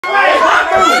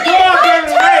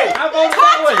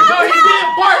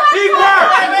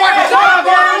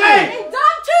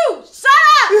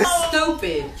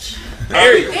Stupid.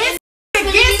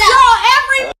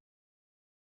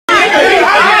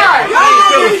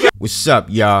 What's up,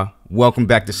 y'all? Welcome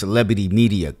back to Celebrity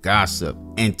Media Gossip,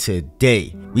 and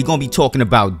today we're gonna be talking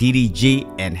about DDG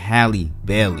and Halle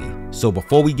Bailey. So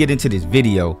before we get into this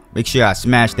video, make sure y'all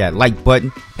smash that like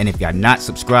button, and if y'all not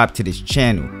subscribed to this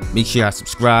channel, make sure y'all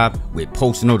subscribe with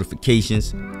post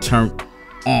notifications turned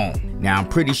on. Now I'm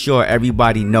pretty sure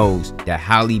everybody knows that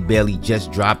Halle Bailey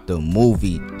just dropped a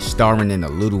movie starring in The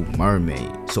Little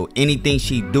Mermaid. So anything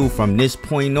she do from this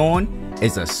point on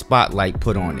is a spotlight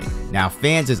put on it. Now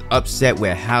fans is upset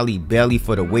with Halle Bailey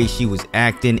for the way she was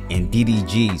acting in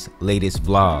DDG's latest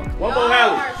vlog. One more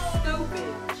Halle.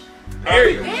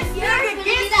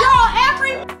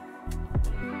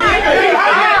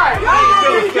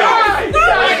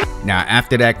 Now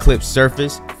after that clip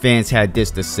surfaced, fans had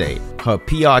this to say: her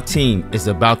PR team is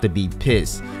about to be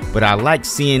pissed, but I like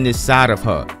seeing this side of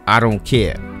her. I don't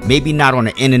care. Maybe not on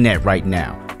the internet right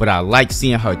now, but I like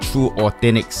seeing her true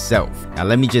authentic self. Now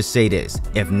let me just say this,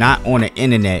 if not on the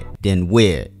internet, then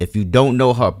where? If you don't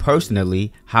know her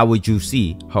personally, how would you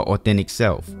see her authentic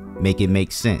self? Make it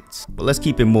make sense. But let's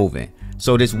keep it moving.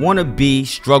 So this wannabe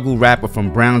struggle rapper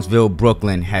from Brownsville,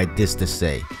 Brooklyn had this to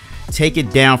say: take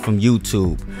it down from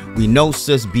YouTube. We know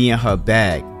sis be in her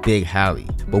bag, Big Halle,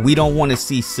 but we don't want to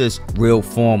see sis real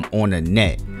form on the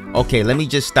net. Okay, let me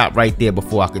just stop right there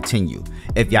before I continue.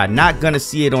 If y'all not gonna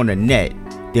see it on the net,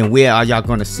 then where are y'all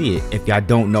gonna see it if y'all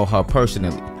don't know her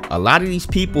personally? A lot of these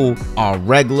people are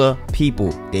regular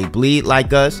people. They bleed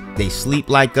like us, they sleep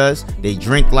like us, they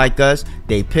drink like us,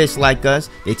 they piss like us,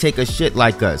 they take a shit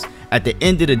like us. At the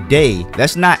end of the day,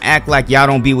 let's not act like y'all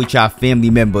don't be with y'all family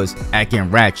members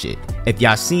acting ratchet. If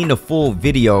y'all seen the full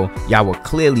video, y'all will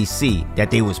clearly see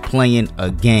that they was playing a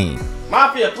game.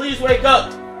 Mafia, please wake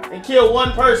up and kill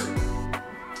one person.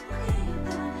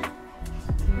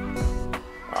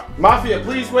 Mafia,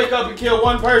 please wake up and kill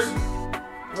one person.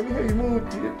 Let me hear you move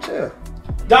to your chair.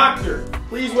 Doctor,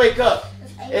 please wake up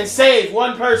and save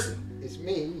one person. It's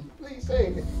me. Please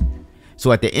save me.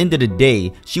 So at the end of the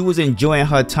day, she was enjoying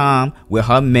her time with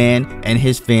her man and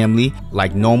his family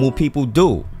like normal people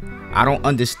do. I don't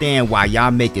understand why y'all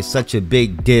make it such a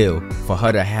big deal for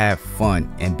her to have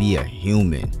fun and be a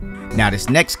human. Now this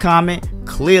next comment,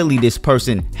 clearly this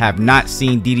person have not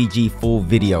seen DDG full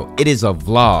video. It is a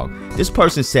vlog. This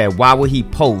person said, why would he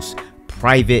post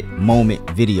private moment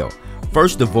video?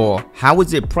 First of all, how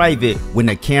is it private when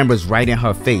the camera's right in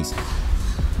her face?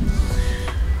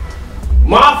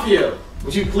 Mafia,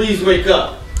 would you please wake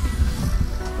up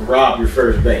and rob your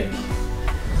first bank?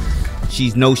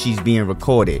 She knows she's being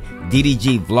recorded.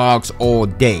 DDG vlogs all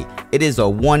day. It is a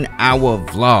 1 hour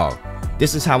vlog.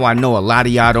 This is how I know a lot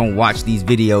of y'all don't watch these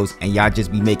videos and y'all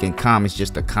just be making comments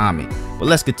just to comment. But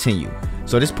let's continue.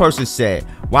 So this person said,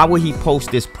 why would he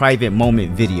post this private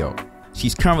moment video?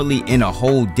 She's currently in a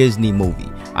whole Disney movie.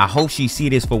 I hope she see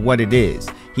this for what it is.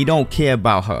 He don't care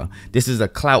about her. This is a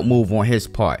clout move on his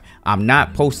part. I'm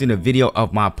not posting a video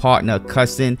of my partner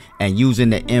cussing and using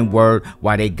the N-word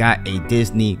while they got a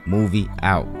Disney movie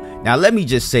out. Now let me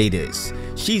just say this.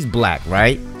 She's black,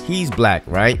 right? He's black,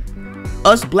 right?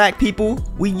 Us black people,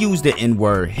 we use the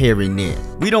N-word here and there.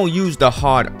 We don't use the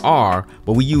hard R,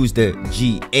 but we use the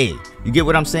G-A. You get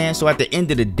what I'm saying? So at the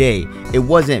end of the day, it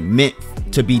wasn't meant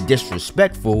to be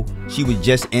disrespectful. She was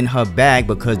just in her bag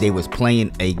because they was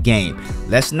playing a game.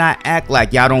 Let's not act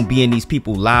like y'all don't be in these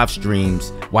people live streams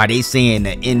while they saying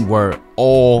the N-word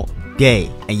all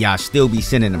day and y'all still be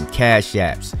sending them cash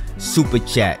apps, super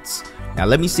chats. Now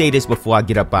let me say this before I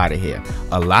get up out of here.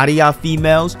 A lot of y'all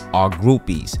females are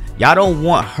groupies. Y'all don't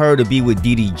want her to be with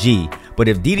DDG, but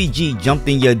if DDG jumped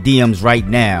in your DMs right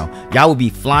now, y'all would be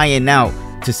flying out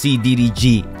to see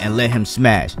DDG and let him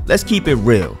smash. Let's keep it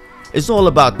real. It's all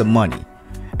about the money.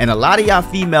 And a lot of y'all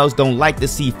females don't like to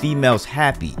see females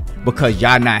happy because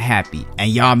y'all not happy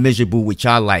and y'all miserable with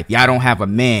y'all life. Y'all don't have a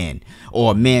man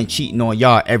or a man cheating on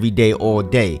y'all every day, all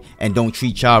day, and don't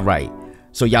treat y'all right.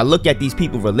 So y'all look at these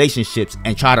people's relationships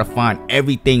and try to find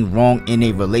everything wrong in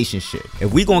a relationship.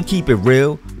 If we gonna keep it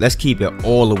real, let's keep it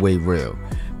all the way real.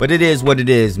 But it is what it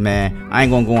is, man. I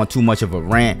ain't gonna go on too much of a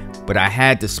rant, but I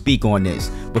had to speak on this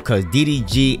because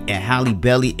DDG and Halle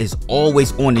Bailey is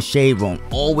always on the Shade Room,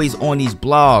 always on these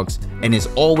blogs, and it's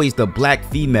always the black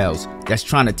females that's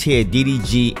trying to tear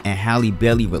DDG and Halle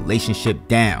Bailey relationship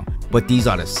down. But these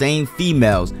are the same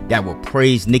females that will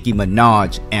praise Nicki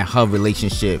Minaj and her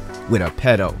relationship with a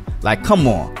pedo. Like, come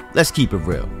on, let's keep it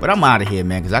real. But I'm out of here,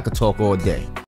 man, because I could talk all day.